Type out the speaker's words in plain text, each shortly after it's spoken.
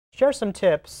Share some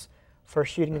tips for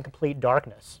shooting in complete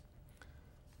darkness.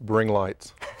 Bring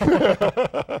lights. You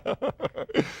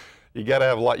got to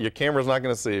have light. Your camera's not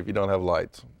going to see if you don't have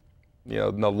lights. You know,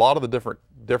 and a lot of the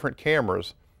different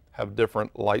cameras have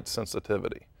different light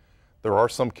sensitivity. There are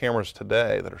some cameras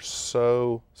today that are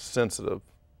so sensitive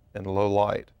in low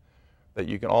light that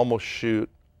you can almost shoot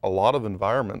a lot of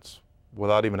environments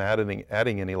without even adding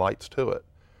any lights to it.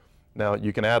 Now,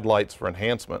 you can add lights for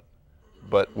enhancement,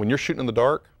 but when you're shooting in the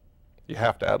dark, you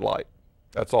have to add light.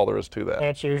 That's all there is to that. And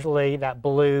it's usually that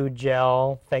blue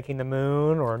gel faking the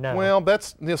moon, or no? Well,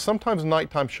 that's, you know, sometimes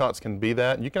nighttime shots can be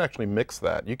that. And you can actually mix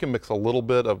that. You can mix a little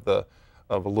bit of a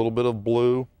little bit of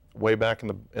blue way back in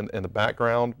the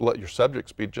background. Let your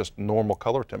subjects be just normal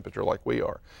color temperature like we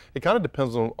are. It kind of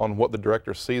depends on what the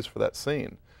director sees for that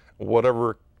scene.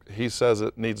 Whatever he says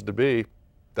it needs to be,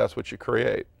 that's what you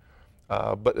create.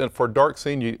 But for a dark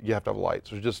scene, you have to have lights.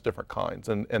 There's just different kinds,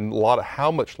 and a lot of how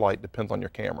much light depends on your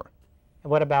camera. And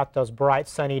what about those bright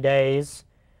sunny days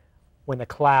when the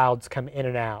clouds come in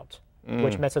and out,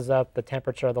 which messes up the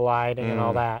temperature of the lighting and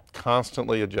all that?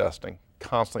 Constantly adjusting,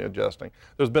 constantly adjusting.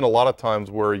 There's been a lot of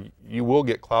times where you will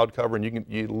get cloud cover, and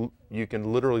you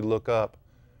can literally look up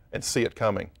and see it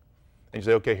coming. And you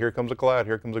say, okay, here comes a cloud,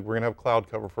 we're gonna have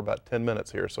cloud cover for about 10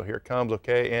 minutes here. So here it comes,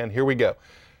 okay, and here we go.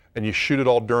 And you shoot it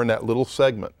all during that little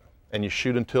segment, and you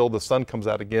shoot until the sun comes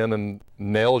out again and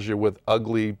nails you with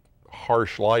ugly,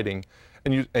 harsh lighting,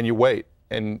 and you wait,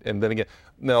 and then again.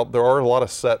 Now, there are a lot of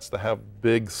sets that have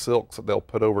big silks that they'll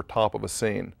put over top of a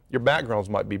scene. Your backgrounds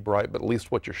might be bright, but at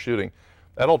least what you're shooting,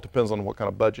 that all depends on what kind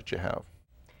of budget you have.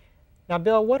 Now,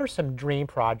 Bill, what are some dream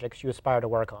projects you aspire to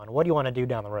work on? What do you want to do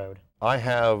down the road? I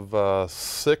have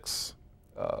 6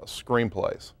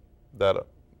 screenplays that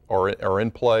are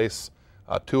in place.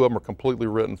 2 of them are completely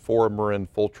written, 4 of them are in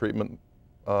full treatment,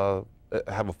 have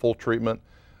a full treatment,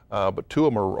 but 2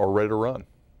 of them are ready to run.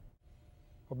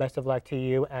 Well, best of luck to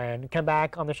you, and come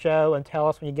back on the show and tell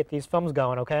us when you get these films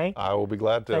going, okay? I will be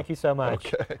glad to. Thank you so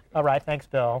much. Okay. All right, thanks,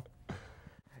 Bill.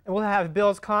 And we'll have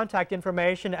Bill's contact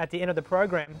information at the end of the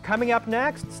program. Coming up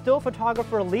next, still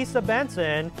photographer Lisa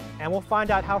Benson, and we'll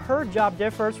find out how her job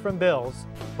differs from Bill's.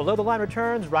 Below the Line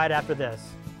returns right after this.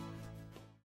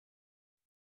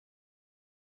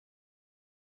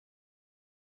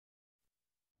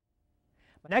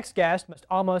 My next guest must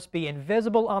almost be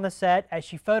invisible on the set as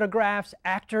she photographs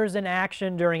actors in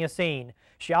action during a scene.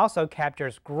 She also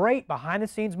captures great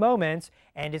behind-the-scenes moments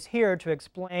and is here to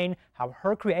explain how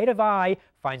her creative eye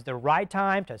finds the right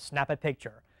time to snap a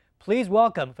picture. Please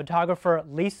welcome photographer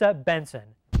Lisa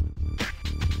Benson.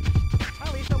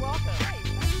 Hi, Lisa. Welcome.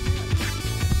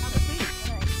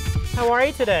 How are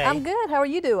you today? I'm good. How are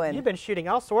you doing? You've been shooting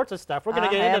all sorts of stuff. We're going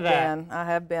to get into that. I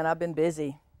have been. I've been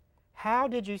busy. How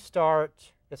did you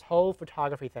start this whole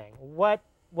photography thing? What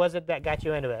was it that got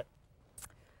you into it?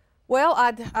 Well,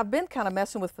 I've been kind of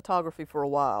messing with photography for a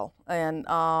while, and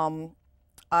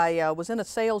I was in a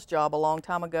sales job a long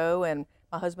time ago, and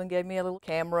my husband gave me a little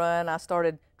camera, and I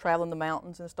started traveling the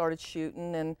mountains and started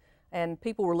shooting, and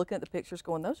people were looking at the pictures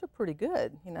going, those are pretty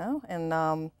good, you know, and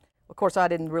of course I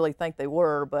didn't really think they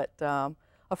were, but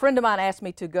a friend of mine asked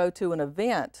me to go to an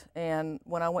event, and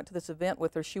when I went to this event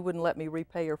with her, she wouldn't let me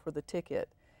repay her for the ticket.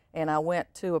 And I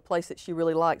went to a place that she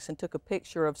really likes and took a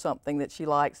picture of something that she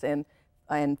likes and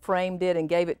framed it and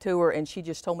gave it to her, and she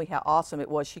just told me how awesome it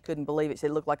was. She couldn't believe it. She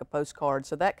said it looked like a postcard.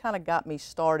 So that kind of got me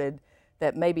started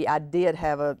that maybe I did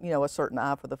have a certain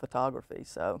eye for the photography.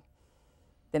 So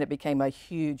then it became a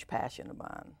huge passion of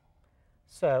mine.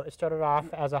 So it started off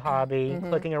as a hobby,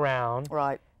 clicking around.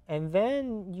 Right. And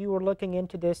then you were looking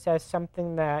into this as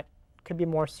something that could be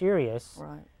more serious.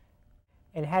 Right.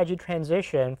 And had you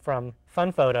transition from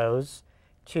fun photos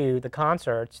to the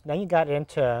concerts, then you got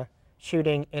into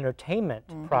shooting entertainment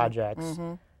projects,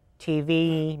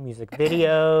 TV, music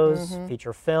videos,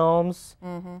 feature films.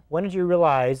 When did you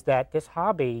realize that this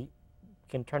hobby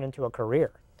can turn into a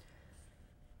career?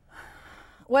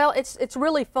 Well, it's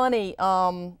really funny.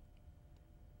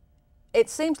 It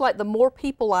seems like the more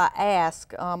people I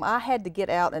ask, I had to get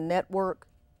out and network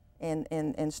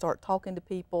and start talking to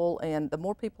people, and the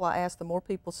more people I asked, the more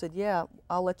people said, yeah,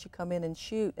 I'll let you come in and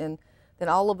shoot. And then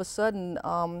all of a sudden,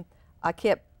 I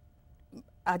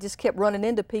just kept running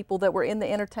into people that were in the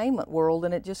entertainment world,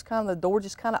 and it just kind of, the door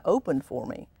just kind of opened for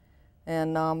me.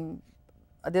 And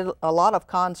I did a lot of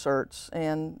concerts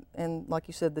and like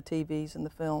you said, the TVs and the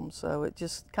films, so it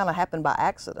just kind of happened by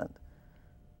accident.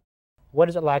 What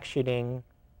is it like shooting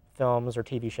films or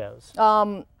TV shows?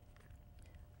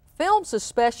 Films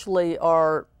especially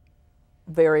are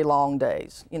very long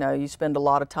days. You know, you spend a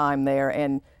lot of time there,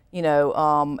 and you know,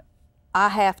 I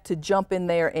have to jump in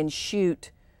there and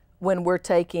shoot when we're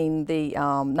taking the,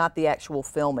 not the actual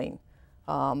filming.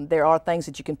 There are things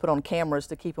that you can put on cameras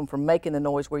to keep them from making the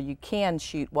noise where you can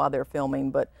shoot while they're filming,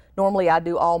 but normally I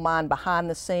do all mine behind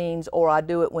the scenes, or I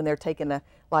do it when they're taking a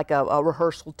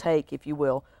rehearsal take, if you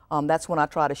will. That's when I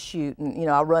try to shoot, and you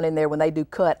know, I run in there when they do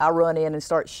cut. I run in and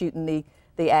start shooting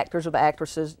the actors or the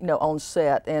actresses, you know, on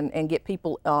set, and get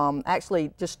people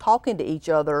actually just talking to each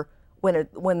other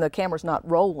when the camera's not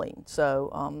rolling.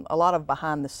 So a lot of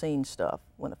behind the scenes stuff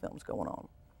when the film's going on.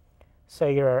 So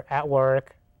you're at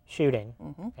work shooting,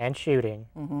 Mm-hmm. and shooting,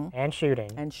 Mm-hmm. and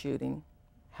shooting. And shooting.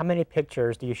 How many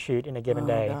pictures do you shoot in a given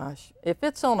day? Oh gosh, if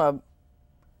it's on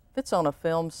a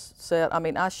film set, I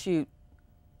mean, I shoot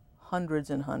hundreds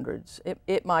and hundreds.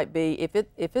 It might be, if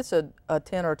it's a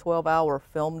 10 or 12 hour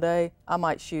film day, I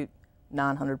might shoot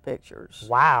 900 pictures.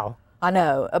 Wow. I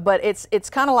know, but it's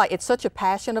kind of like, it's such a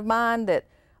passion of mine that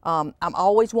I'm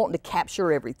always wanting to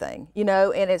capture everything, you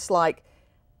know, and it's like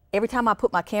every time I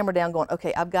put my camera down going,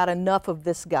 okay, I've got enough of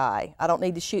this guy. I don't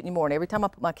need to shoot anymore. And every time I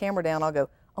put my camera down, I'll go,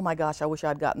 oh my gosh, I wish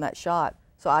I'd gotten that shot.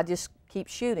 So I just keep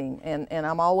shooting, and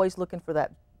I'm always looking for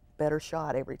that better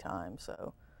shot every time.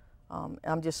 So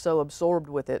I'm just so absorbed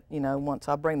with it, you know, once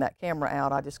I bring that camera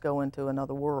out, I just go into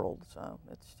another world. So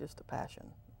it's just a passion.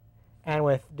 And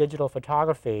with digital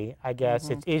photography, I guess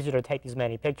Mm-hmm. it's easier to take these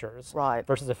many pictures. Right.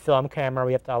 Versus a film camera,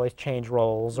 we have to always change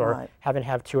roles, or Right. having to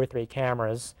have 2 or 3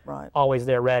 cameras Right. always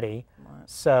there ready. Right.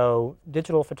 So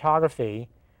digital photography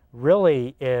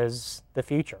really is the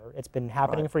future. It's been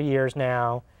happening Right. for years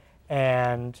now.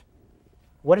 And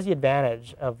what is the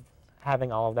advantage of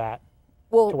having all of that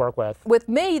Well, to work with? with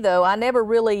me, though, I never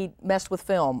really messed with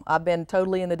film. I've been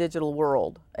totally in the digital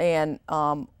world. And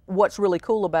what's really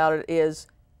cool about it is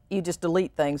you just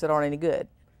delete things that aren't any good.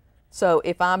 So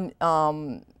if I'm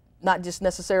not just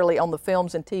necessarily on the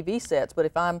films and TV sets, but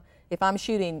if I'm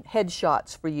shooting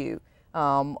headshots for you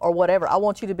or whatever, I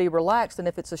want you to be relaxed. And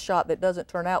if it's a shot that doesn't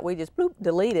turn out, we just bloop,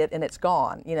 delete it and it's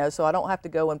gone. You know, so I don't have to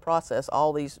go and process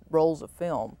all these rolls of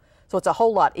film. So it's a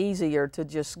whole lot easier to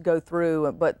just go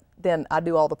through. But then I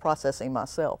do all the processing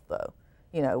myself, though.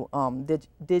 You know,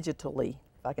 digitally,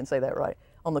 if I can say that right,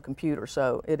 on the computer.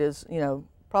 So it is, you know,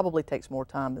 probably takes more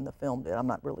time than the film did. I'm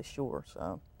not really sure.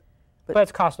 So, But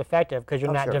it's cost effective because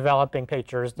you're not sure. developing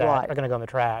pictures that Right. are going to go in the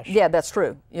trash. yeah, that's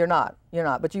true. You're not.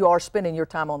 But you are spending your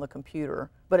time on the computer.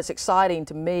 But it's exciting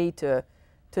to me to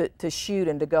shoot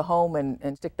and to go home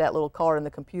and stick that little card in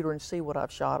the computer and see what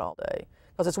I've shot all day.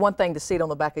 Because it's one thing to see it on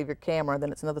the back of your camera, and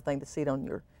then it's another thing to see it on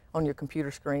your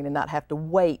computer screen and not have to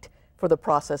wait for the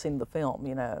processing of the film.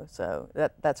 You know, so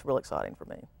that's real exciting for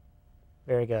me.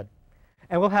 Very good.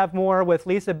 And we'll have more with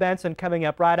Lisa Benson coming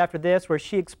up right after this, where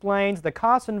she explains the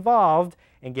costs involved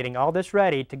in getting all this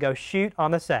ready to go shoot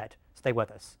on the set. Stay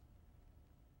with us.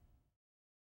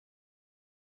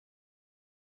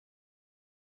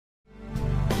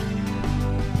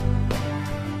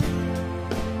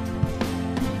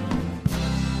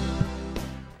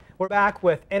 We're back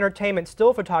with entertainment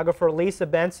still photographer Lisa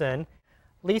Benson.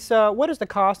 Lisa, what is the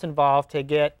cost involved to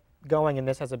get going in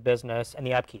this as a business and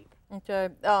the upkeep? Okay,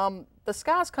 the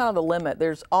sky's kind of the limit.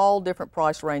 There's all different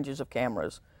price ranges of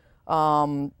cameras.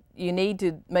 You need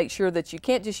to make sure that you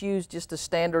can't just use just a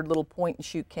standard little point and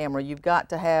shoot camera. You've got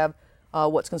to have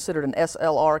what's considered an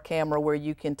SLR camera, where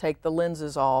you can take the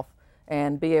lenses off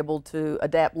and be able to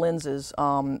adapt lenses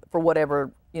for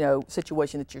whatever, you know,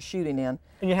 situation that you're shooting in.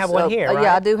 And you have one here, right?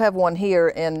 Yeah, I do have one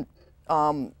here, and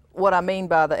what I mean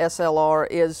by the SLR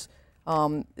is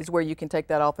where you can take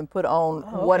that off and put on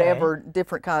whatever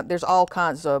different kind. There's all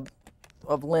kinds of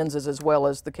lenses as well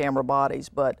as the camera bodies,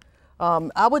 but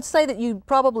I would say that you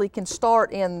probably can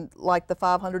start in like the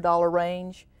 $500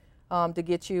 range to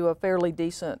get you a fairly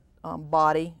decent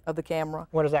body of the camera.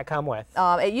 What does that come with?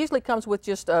 It usually comes with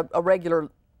just a regular,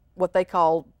 what they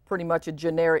call pretty much a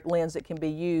generic lens that can be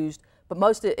used, but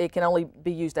most of it can only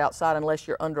be used outside unless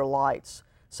you're under lights.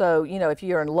 So, you know, if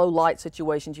you're in low light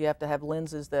situations, you have to have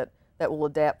lenses that will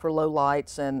adapt for low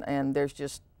lights, and there's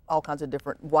just all kinds of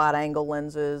different wide angle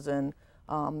lenses, and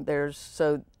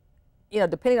so, you know,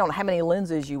 depending on how many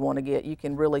lenses you want to get, you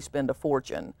can really spend a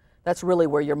fortune. That's really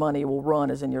where your money will run,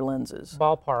 is in your lenses.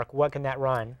 Ballpark, what can that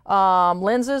run?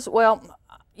 Lenses, well,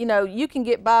 you know, you can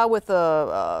get by with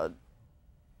the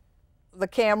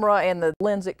camera and the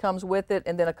lens that comes with it,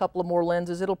 and then a couple of more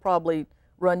lenses. It'll probably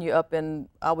run you up in,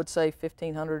 I would say,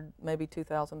 $1,500, maybe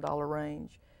 $2,000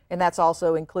 range. And that's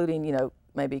also including, you know,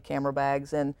 maybe camera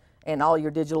bags and all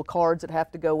your digital cards that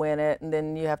have to go in it, and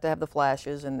then you have to have the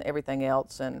flashes and everything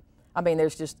else. And I mean,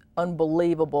 there's just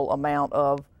unbelievable amount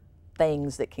of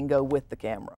things that can go with the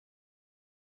camera.